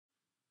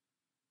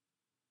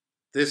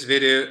This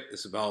video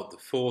is about the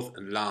fourth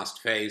and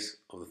last phase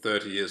of the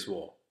 30 Years'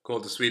 War,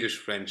 called the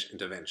Swedish-French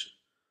intervention.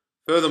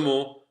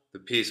 Furthermore, the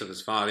Peace of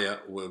Westphalia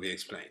will be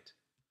explained.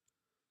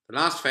 The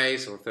last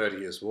phase of the 30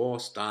 Years' War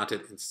started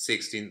in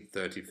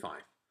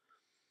 1635.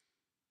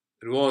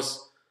 It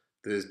was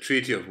the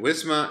Treaty of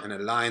Wismar, an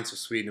alliance of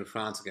Sweden and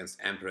France against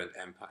Emperor and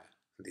Empire.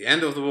 At the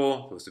end of the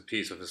war was the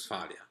Peace of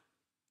Westphalia.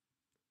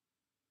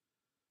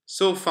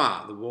 So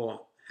far, the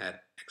war had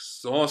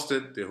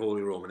exhausted the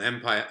Holy Roman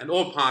Empire, and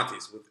all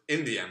parties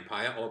within the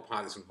empire, all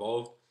parties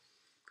involved,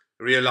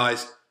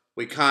 realized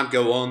we can't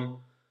go on.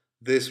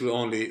 The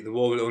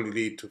war will only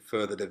lead to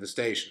further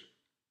devastation.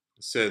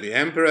 So the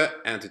emperor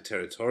and the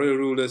territorial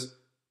rulers,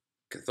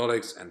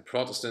 Catholics and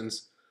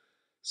Protestants,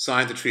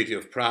 signed the Treaty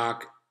of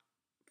Prague,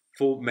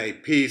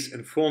 made peace,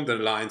 and formed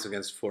an alliance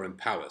against foreign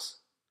powers.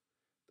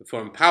 The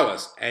foreign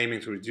powers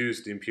aiming to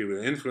reduce the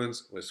imperial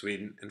influence were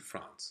Sweden and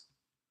France.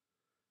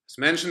 As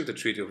mentioned, the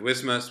Treaty of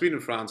Wismar, Sweden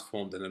and France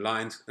formed an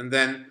alliance, and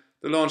then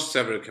they launched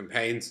several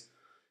campaigns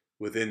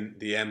within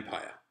the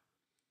empire.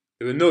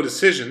 There were no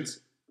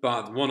decisions,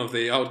 but one of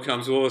the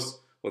outcomes was,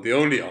 or the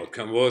only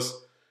outcome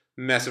was,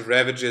 massive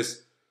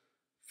ravages,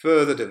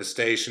 further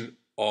devastation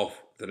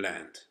of the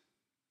land.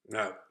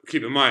 Now,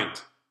 keep in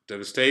mind,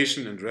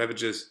 devastation and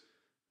ravages,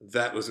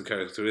 that was a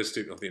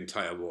characteristic of the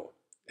entire war.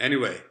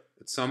 Anyway,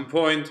 at some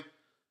point,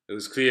 it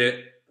was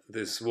clear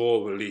this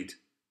war will lead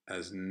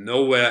as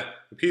nowhere.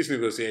 The peace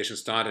negotiations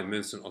started in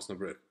Münster and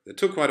Osnabrück. It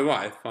took quite a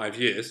while, 5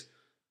 years,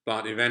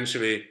 but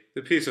eventually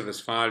the Peace of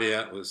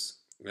Westphalia was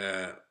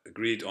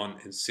agreed on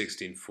in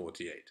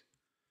 1648.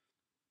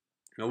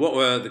 Now, what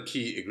were the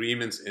key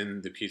agreements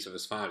in the Peace of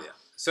Westphalia?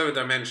 Several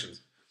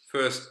dimensions.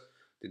 First,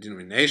 the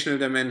denominational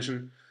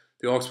dimension.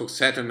 The Augsburg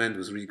settlement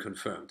was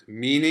reconfirmed,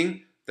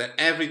 meaning that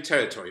every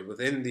territory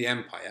within the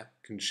empire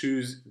can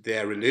choose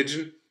their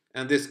religion,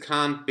 and this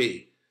can't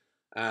be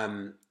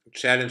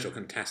challenged or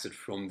contested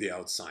from the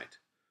outside.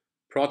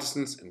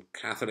 Protestants and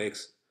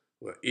Catholics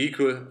were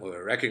equal, or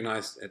were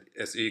recognized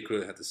as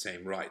equal, had the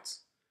same rights.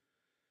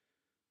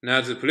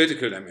 Now, the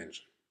political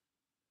dimension.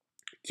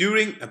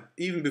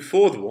 Even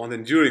before the war and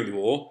then during the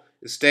war,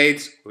 the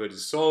states were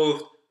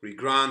dissolved,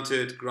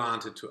 granted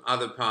to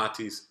other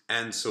parties,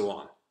 and so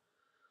on.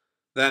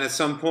 Then at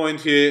some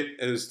point here,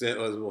 it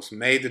was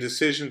made the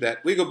decision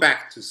that we go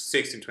back to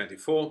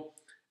 1624,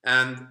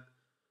 and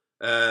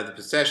the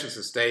possessions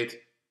of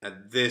state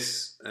at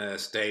this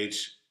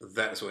stage,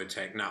 that's what we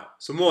take now.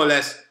 So more or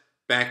less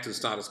back to the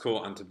status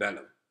quo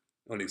antebellum.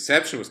 The only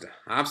exception was the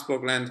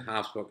Habsburg land,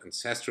 Habsburg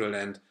ancestral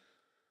land.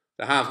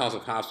 The House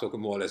of Habsburg could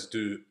more or less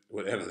do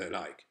whatever they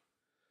like.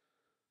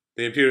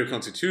 The imperial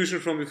constitution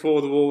from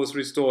before the war was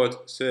restored,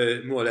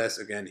 so more or less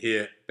again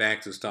here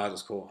back to the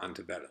status quo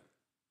antebellum.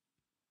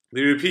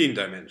 The European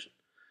dimension.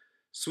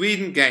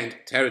 Sweden gained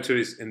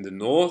territories in the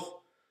north.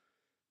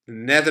 The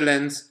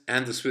Netherlands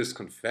and the Swiss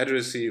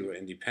Confederacy were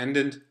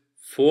independent,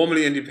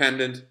 formally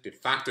independent, de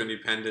facto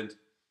independent,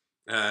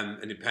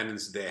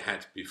 independence they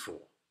had before.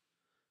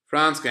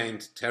 France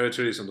gained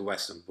territories on the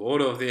western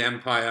border of the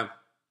empire,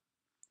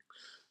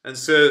 and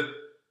so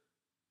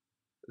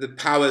the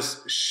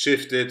powers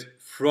shifted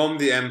from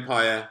the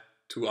empire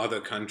to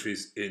other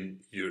countries in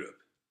Europe.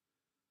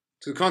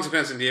 To the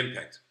consequence and the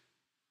impact.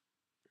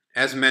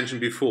 As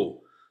mentioned before,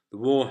 the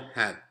war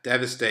had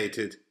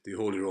devastated the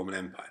Holy Roman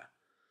Empire.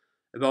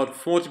 About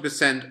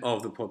 40%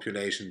 of the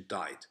population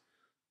died.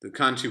 The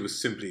country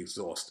was simply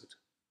exhausted.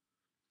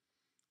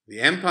 The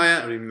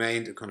empire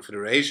remained a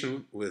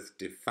confederation with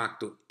de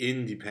facto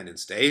independent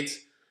states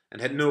and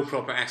had no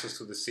proper access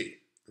to the sea.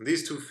 And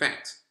these two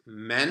facts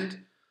meant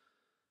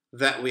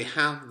that we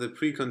have the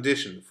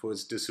precondition for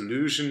its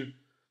dissolution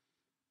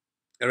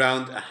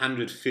around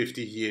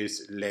 150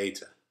 years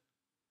later.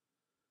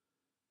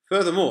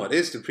 Furthermore, it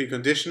is the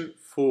precondition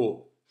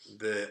for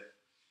the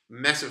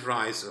massive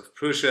rise of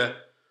Prussia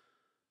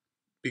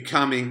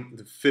becoming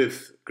the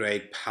fifth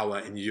great power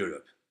in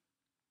Europe.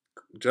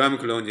 German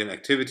colonial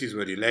activities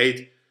were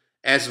delayed,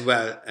 as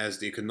well as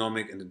the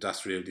economic and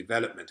industrial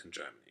development in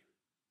Germany.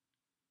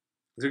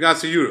 With regards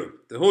to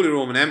Europe, the Holy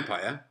Roman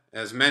Empire,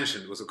 as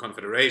mentioned, was a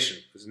confederation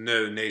with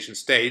no nation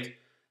state,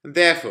 and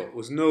therefore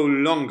was no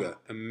longer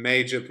a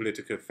major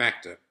political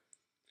factor.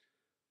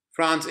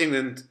 France,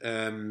 England,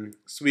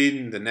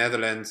 Sweden, the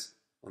Netherlands,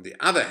 on the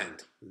other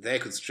hand, they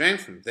could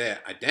strengthen their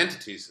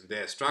identities and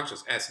their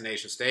structures as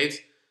nation states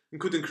and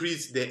could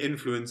increase their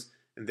influence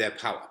and their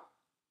power.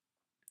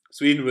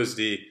 Sweden was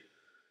the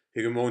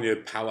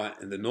hegemonial power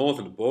in the north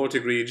and the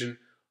Baltic region,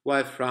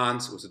 while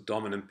France was a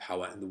dominant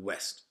power in the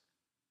west.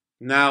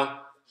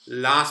 Now,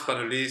 last but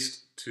not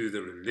least, to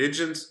the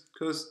religions,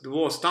 because the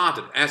war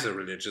started as a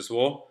religious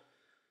war.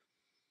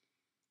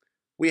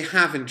 We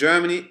have in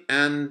Germany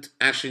and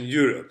actually in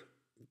Europe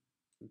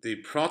the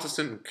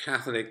Protestant and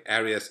Catholic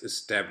areas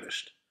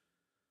established.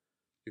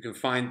 You can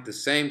find the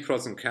same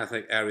Protestant and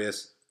Catholic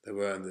areas that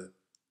were in the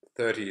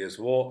 30 Years'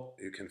 War.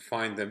 You can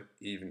find them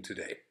even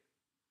today.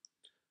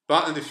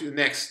 But in the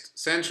next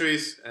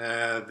centuries,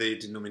 the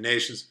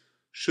denominations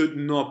should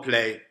not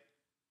play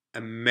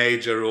a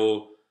major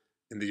role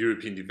in the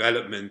European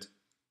development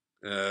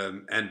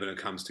and when it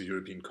comes to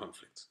European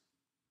conflicts.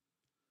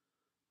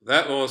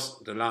 That was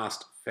the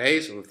last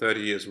phase of the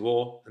 30 Years'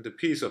 War and the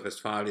Peace of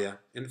Westphalia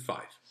in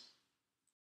 5.